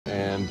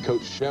on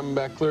Coach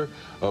Schembechler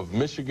of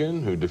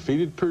Michigan, who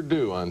defeated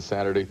Purdue on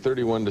Saturday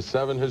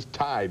 31-7, has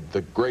tied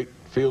the great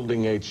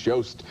Fielding H.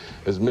 Yost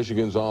as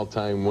Michigan's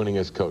all-time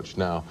winningest coach.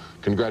 Now,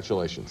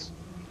 congratulations.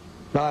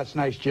 No, that's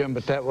nice, Jim,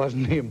 but that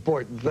wasn't the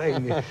important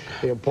thing.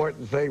 The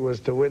important thing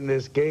was to win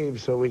this game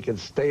so we could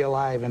stay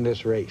alive in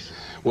this race.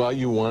 Well,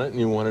 you won it, and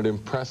you won it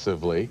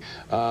impressively.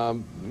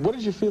 What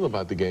did you feel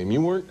about the game?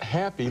 You weren't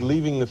happy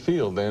leaving the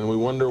field, and we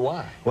wonder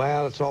why.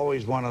 Well, it's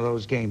always one of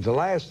those games. The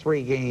last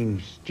three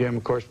games, Jim,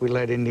 of course, we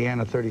led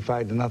Indiana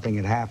 35-0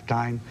 at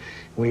halftime.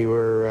 We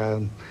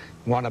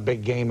won a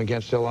big game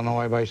against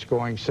Illinois by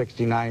scoring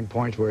 69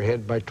 points. We're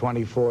ahead by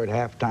 24 at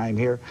halftime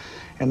here.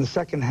 And the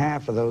second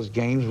half of those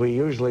games, we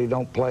usually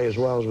don't play as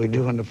well as we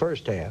do in the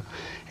first half.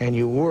 And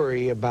you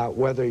worry about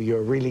whether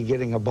you're really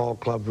getting a ball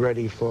club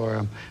ready for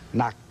a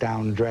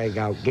knockdown,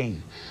 drag-out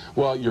game.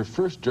 Well, your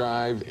first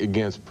drive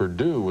against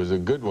Purdue was a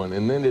good one,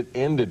 and then it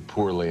ended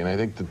poorly. And I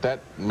think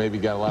that maybe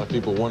got a lot of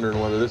people wondering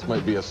whether this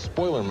might be a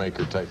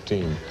spoiler-maker type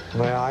team.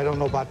 Well, I don't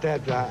know about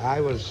that. I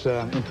was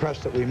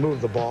impressed that we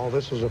moved the ball.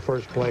 This was the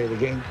first play of the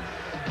game.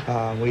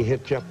 We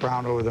hit Jeff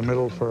Brown over the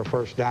middle for a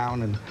first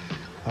down,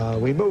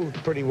 and we moved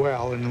pretty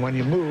well. And when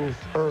you move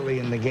early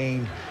in the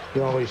game,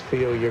 you always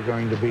feel you're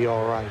going to be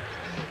all right.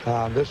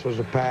 This was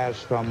a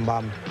pass from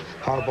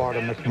Harbaugh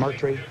to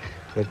McMurtry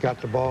that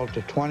got the ball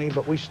to 20,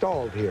 but we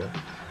stalled here.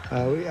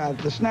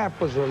 The snap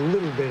was a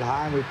little bit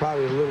high, and we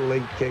probably were a little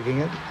late kicking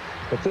it.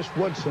 But this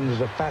Woodson is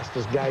the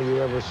fastest guy you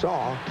ever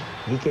saw.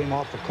 He came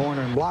off the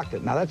corner and blocked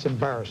it. Now, that's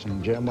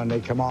embarrassing, Jim, when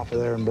they come off of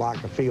there and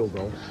block a field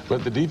goal.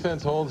 But the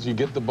defense holds, you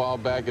get the ball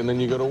back, and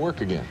then you go to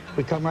work again.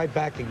 We come right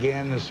back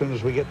again as soon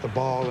as we get the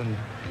ball, and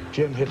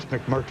Jim hits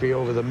McMurtry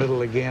over the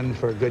middle again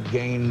for a good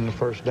gain in the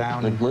first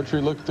down.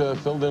 McMurtry looked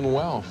filled in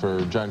well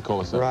for John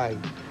Colasec. Right.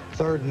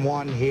 3rd and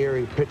 1 here.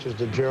 He pitches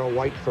to Gerald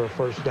White for a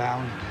first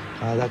down.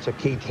 That's a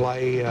key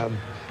play.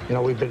 You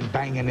know, we've been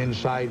banging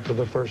inside for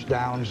the first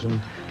downs,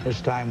 and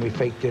this time we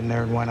faked in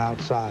there and went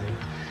outside.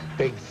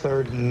 Big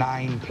 3rd and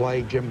 9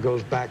 play. Jim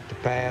goes back to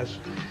pass,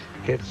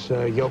 hits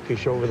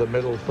Jokic over the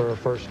middle for a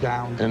first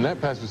down. And that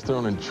pass was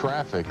thrown in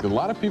traffic. A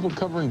lot of people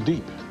covering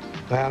deep.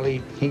 Well,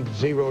 he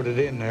zeroed it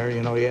in there.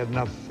 You know, he had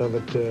enough of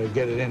it to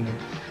get it in there.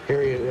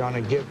 Here on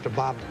a give to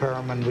Bob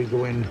Perriman, we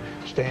go in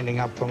standing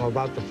up from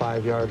about the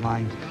 5-yard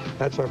line.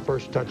 That's our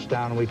first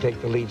touchdown, and we take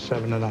the lead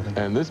 7-0.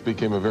 And this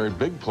became a very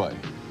big play.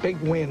 Big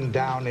wind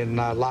down in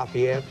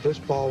Lafayette. This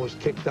ball was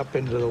kicked up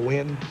into the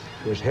wind,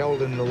 was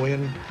held in the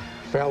wind,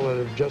 fell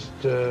just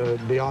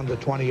beyond the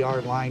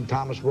 20-yard line.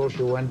 Thomas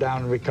Wilshire went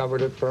down and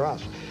recovered it for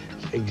us.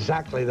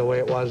 Exactly the way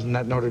it was in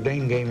that Notre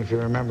Dame game, if you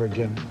remember,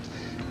 Jim.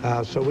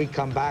 So we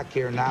come back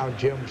here now.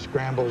 Jim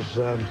scrambles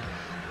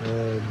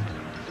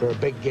for a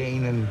big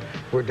gain, and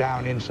we're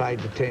down inside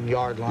the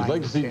 10-yard line. You'd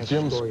like to see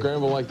Jim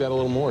scramble like that a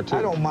little more, too.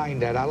 I don't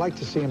mind that. I like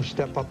to see him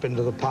step up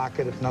into the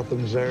pocket if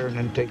nothing's there and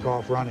then take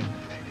off running.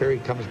 Here he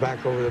comes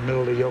back over the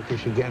middle to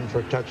Jokic again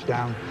for a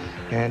touchdown.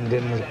 And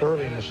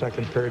early in the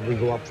second period, we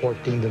go up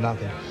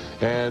 14-0.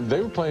 And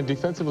they were playing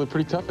defensively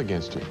pretty tough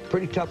against you.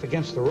 Pretty tough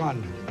against the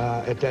run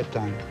at that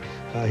time.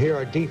 Here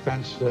our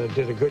defense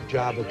did a good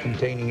job of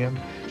containing him.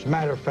 As a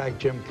matter of fact,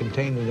 Jim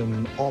contained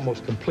him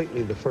almost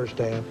completely the first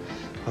half.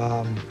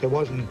 It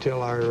wasn't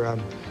until our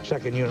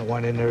second unit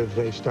went in there that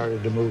they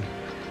started to move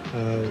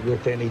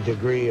with any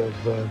degree of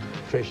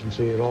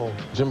efficiency at all.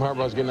 Jim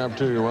Harbaugh's getting an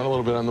opportunity to run a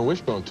little bit on the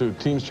wishbone, too.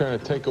 Teams trying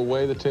to take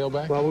away the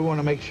tailback? Well, we want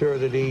to make sure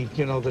that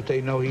that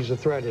they know he's a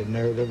threat in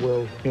there, that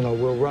we'll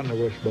run the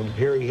wishbone.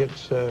 Here he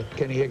hits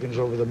Kenny Higgins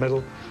over the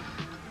middle.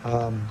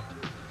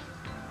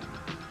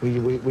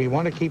 We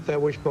want to keep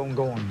that wishbone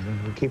going.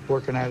 We keep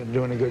working at it and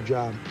doing a good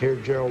job. Here,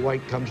 Gerald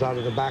White comes out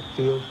of the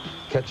backfield,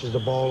 catches the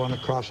ball on a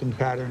crossing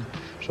pattern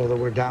so that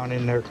we're down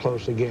in there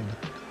close again.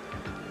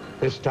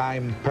 This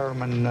time,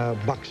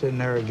 Perriman bucks in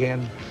there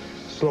again.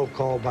 Slow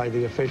call by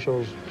the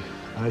officials.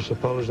 I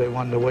suppose they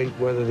wanted to wait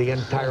whether the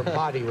entire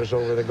body was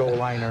over the goal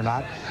line or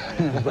not.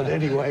 But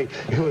anyway,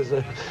 it was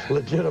a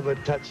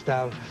legitimate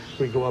touchdown.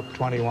 We go up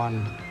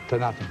 21-0.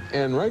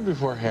 And right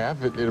before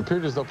half, it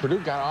appeared as though Purdue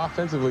got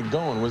offensively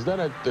going. Was that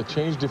a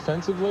change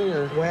defensively,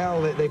 or?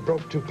 Well, they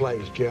broke 2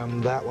 plays,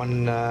 Jim. That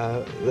one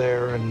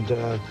there, and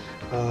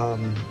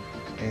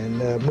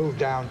moved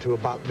down to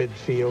about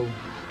midfield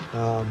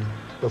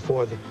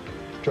before the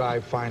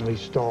drive finally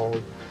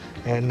stalled.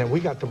 And then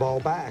we got the ball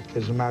back,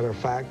 as a matter of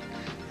fact,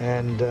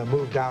 and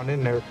moved down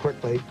in there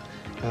quickly.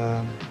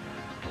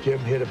 Jim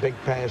hit a big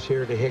pass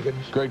here to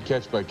Higgins. Great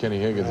catch by Kenny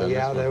Higgins.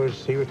 Yeah,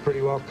 he was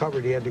pretty well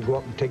covered. He had to go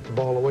up and take the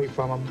ball away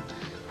from him.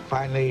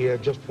 Finally,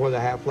 just before the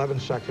half, 11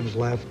 seconds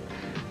left,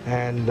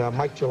 and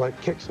Mike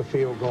Gillette kicks the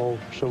field goal,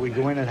 so we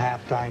go in at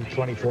halftime,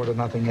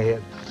 24-0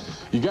 ahead.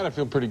 You got to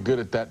feel pretty good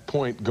at that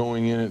point,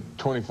 going in at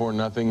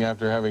 24-0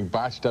 after having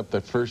botched up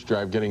that first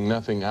drive, getting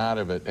nothing out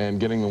of it, and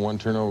getting the 1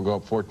 turnover, go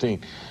up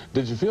 14.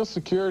 Did you feel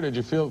secure? Did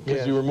you feel,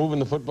 because you were moving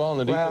the football and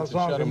the defense? Well, as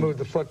long as we moved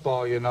the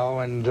football, and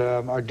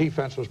our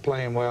defense was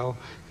playing well.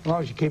 As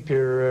long as you keep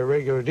your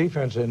regular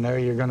defense in there,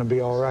 you're going to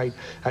be all right.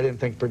 I didn't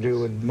think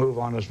Purdue would move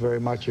on us very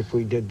much if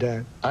we did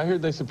that. I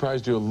heard they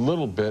surprised you a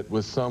little bit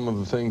with some of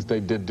the things they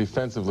did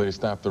defensively to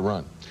stop the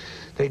run.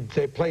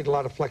 They played a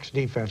lot of flex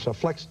defense. A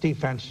flex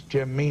defense,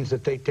 Jim, means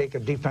that they take a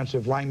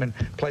defensive lineman,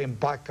 play him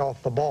back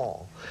off the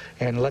ball,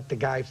 and let the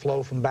guy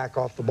flow from back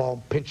off the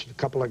ball, pinch a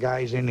couple of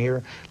guys in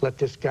here, let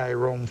this guy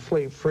roam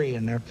free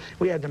in there.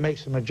 We had to make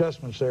some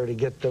adjustments there to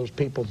get those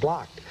people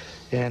blocked.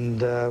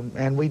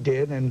 And we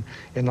did, and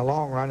in the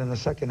long run, in the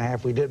second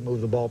half, we did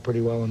move the ball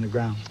pretty well on the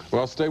ground.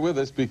 Well, stay with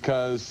us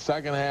because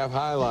second half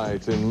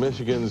highlights in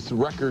Michigan's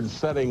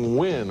record-setting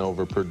win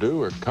over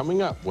Purdue are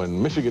coming up when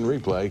Michigan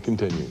Replay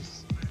continues.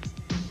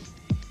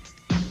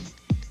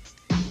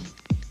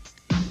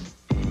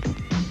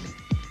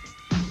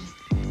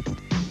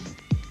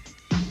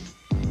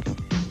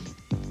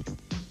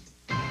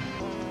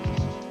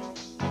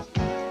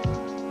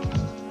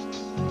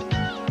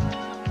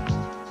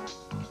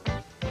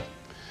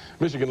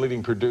 Michigan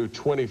leading Purdue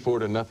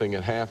 24-0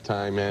 at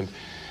halftime, and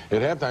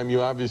at halftime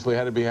you obviously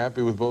had to be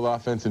happy with both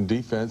offense and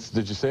defense.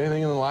 Did you say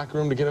anything in the locker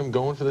room to get them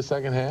going for the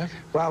second half?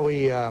 Well,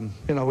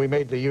 we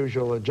made the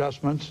usual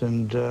adjustments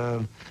and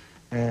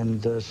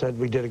said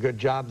we did a good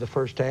job the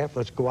first half.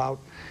 Let's go out,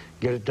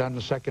 get it done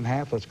the second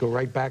half. Let's go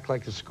right back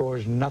like the score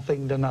is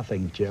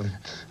 0-0, Jim.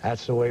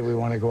 That's the way we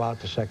want to go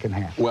out the second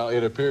half. Well,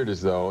 it appeared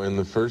as though in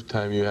the first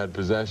time you had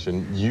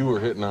possession, you were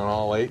hitting on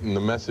all 8 and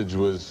the message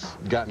was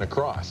gotten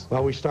across.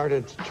 Well, we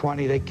started at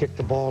 20. They kicked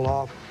the ball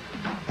off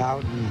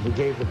out, and we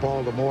gave the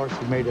ball to Morse,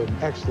 who made an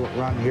excellent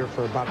run here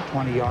for about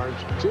 20 yards.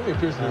 Jimmy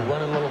appears to be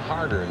running a little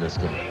harder in this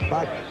game.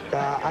 But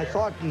I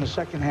thought in the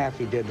second half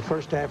he did. The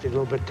first half he's a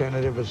little bit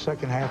tentative, but the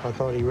second half I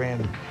thought he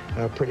ran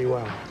pretty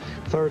well.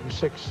 3rd and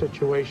 6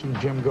 situation,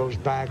 Jim goes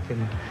back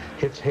and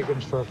hits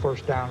Higgins for a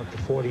first down at the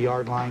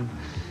 40-yard line.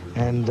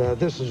 And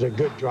this is a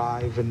good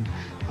drive, and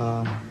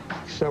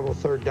several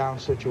 3rd down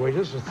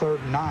situations. This is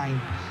 3rd and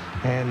 9.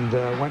 And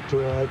went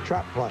to a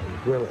trap play,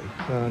 really.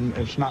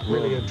 It's not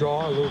really a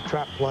draw, a little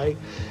trap play.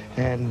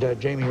 And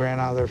Jamie ran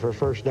out of there for a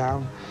first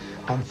down.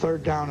 On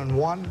 3rd down and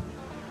 1,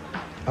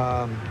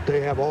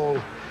 they have all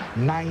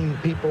 9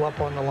 people up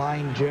on the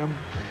line, Jim.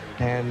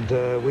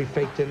 And we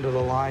faked into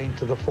the line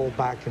to the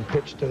fullback and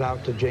pitched it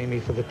out to Jamie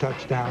for the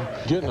touchdown.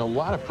 Getting a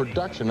lot of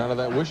production out of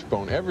that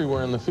wishbone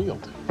everywhere in the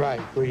field. Right.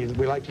 We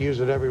like to use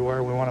it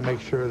everywhere. We want to make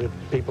sure that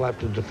people have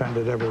to defend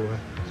it everywhere.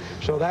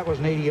 So that was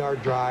an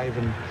 80-yard drive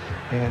and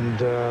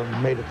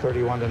made it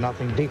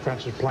 31-0.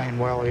 Defense is playing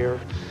well here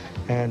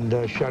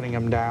and shutting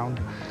them down.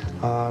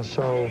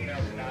 So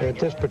at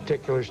this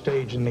particular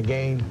stage in the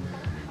game,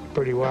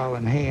 pretty well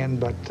in hand,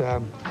 but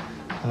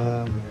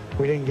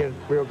we didn't get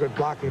real good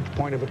blocking at the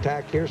point of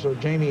attack here, so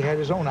Jamie had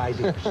his own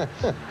ideas.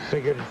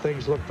 Figured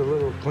things looked a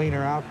little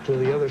cleaner out to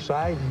the other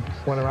side and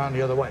went around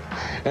the other way.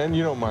 And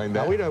you don't mind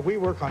that? Now, we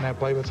work on that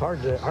play, but it's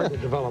hard to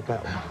develop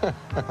that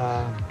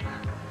one.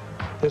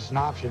 This is an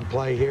option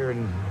play here,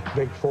 and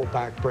big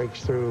fullback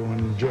breaks through,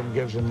 and Jim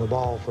gives him the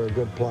ball for a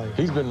good play.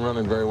 He's been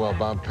running very well,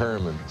 Bob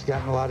Perriman. He's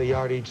gotten a lot of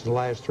yardage the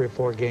last 3 or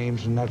 4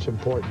 games, and that's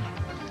important.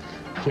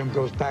 Jim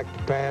goes back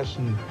to pass,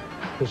 and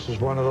this is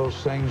one of those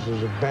things. It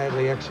was a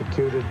badly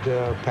executed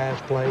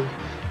pass play.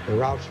 The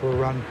routes were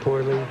run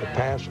poorly. The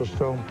pass was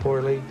thrown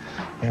poorly.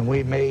 And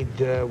we made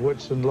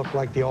Woodson look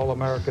like the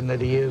All-American that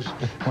he is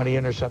when he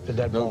intercepted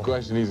that ball. No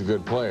question he's a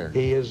good player.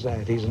 He is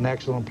that. He's an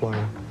excellent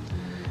player.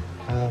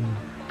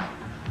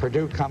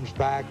 Purdue comes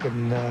back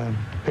and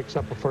picks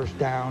up a first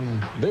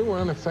down. They were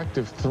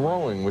ineffective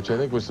throwing, which I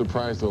think was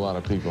surprised a lot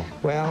of people.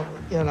 Well,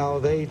 you know,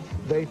 they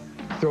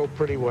throw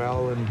pretty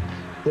well, and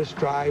this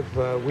drive,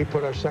 we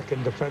put our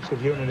second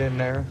defensive unit in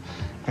there,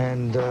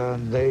 and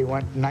they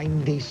went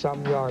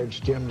 90-some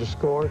yards, Jim, to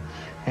score,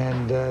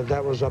 and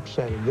that was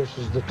upsetting. This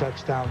is the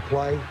touchdown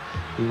play.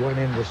 We went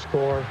in to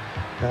score.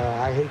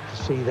 I hate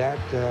to see that.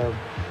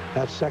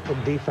 That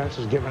second defense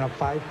has given up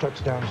 5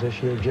 touchdowns this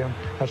year, Jim.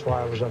 That's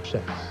why I was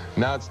upset.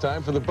 Now it's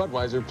time for the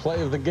Budweiser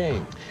play of the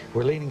game.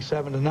 We're leading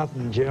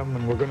 7-0, Jim,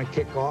 and we're going to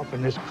kick off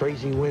in this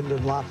crazy wind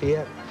in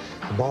Lafayette.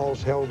 The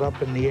ball's held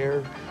up in the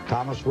air.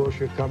 Thomas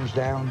Wilshire comes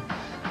down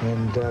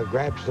and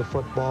grabs the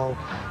football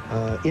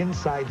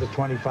inside the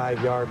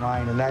 25-yard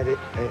line, and that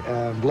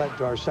led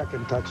to our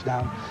second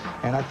touchdown.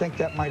 And I think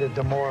that might have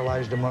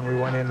demoralized them when we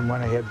went in and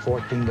went ahead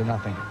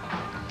 14-0.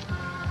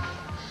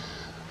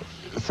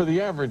 For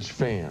the average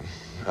fan,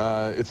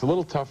 it's a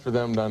little tough for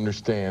them to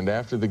understand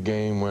after the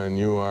game when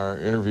you are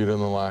interviewed in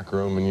the locker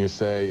room and you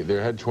say they're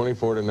ahead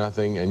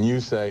 24-0, and you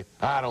say,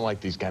 I don't like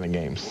these kind of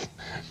games.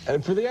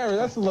 And for the average,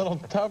 that's a little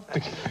tough.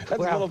 A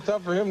little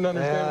tough for him to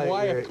understand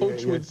why a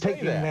coach would say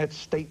that. You're taking that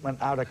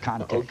statement out of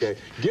context. Okay,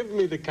 give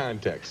me the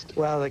context.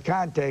 Well, the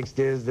context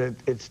is that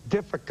it's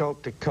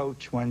difficult to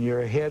coach when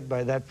you're ahead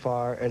by that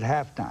far at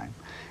halftime.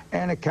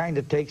 And it kind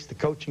of takes the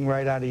coaching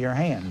right out of your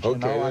hands. You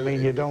know? I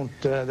mean, you don't,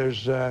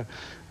 there's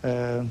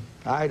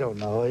I don't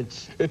know.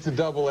 It's a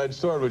double-edged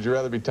sword. Would you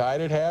rather be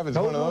tied at half? It's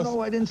one of those?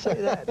 No, I didn't say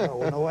that.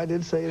 No, I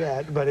didn't say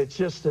that. But it's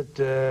just that,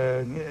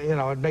 you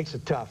know, it makes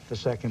it tough, the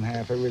second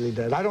half. It really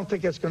does. I don't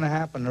think it's going to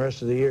happen the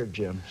rest of the year,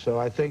 Jim. So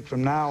I think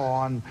from now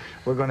on,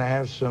 we're going to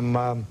have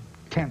some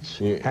tense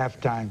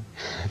halftime.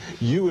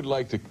 You would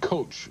like to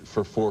coach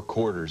for 4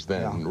 quarters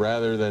then,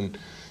 rather than,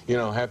 you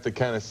know, have to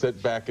kind of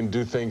sit back and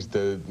do things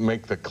to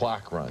make the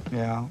clock run.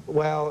 Yeah,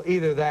 well,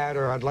 either that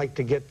or I'd like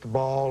to get the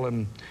ball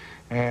and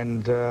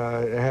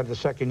have the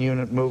second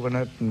unit moving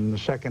it and the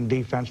second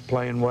defense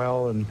playing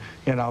well and,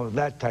 you know,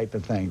 that type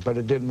of thing. But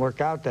it didn't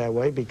work out that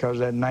way because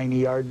that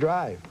 90-yard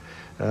drive,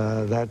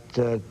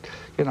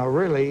 you know,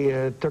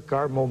 really took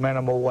our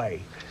momentum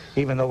away.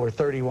 Even though we're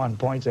 31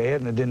 points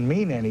ahead and it didn't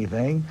mean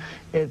anything,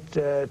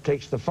 it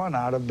takes the fun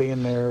out of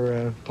being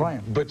there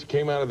playing. But you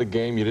came out of the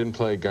game, you didn't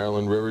play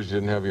Garland Rivers, you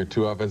didn't have your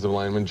 2 offensive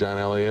linemen, John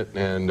Elliott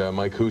and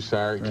Mike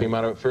Hussar. You came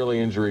out of it fairly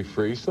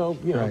injury-free, so,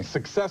 you know,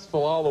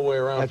 successful all the way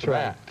around. That's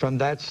right. From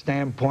that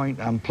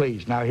standpoint, I'm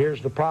pleased. Now,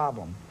 here's the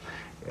problem.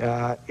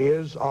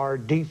 Is our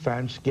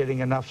defense getting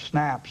enough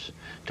snaps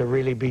to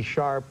really be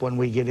sharp when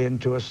we get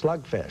into a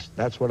slugfest?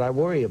 That's what I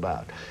worry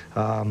about.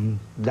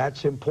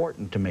 That's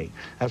important to me.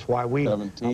 That's why we...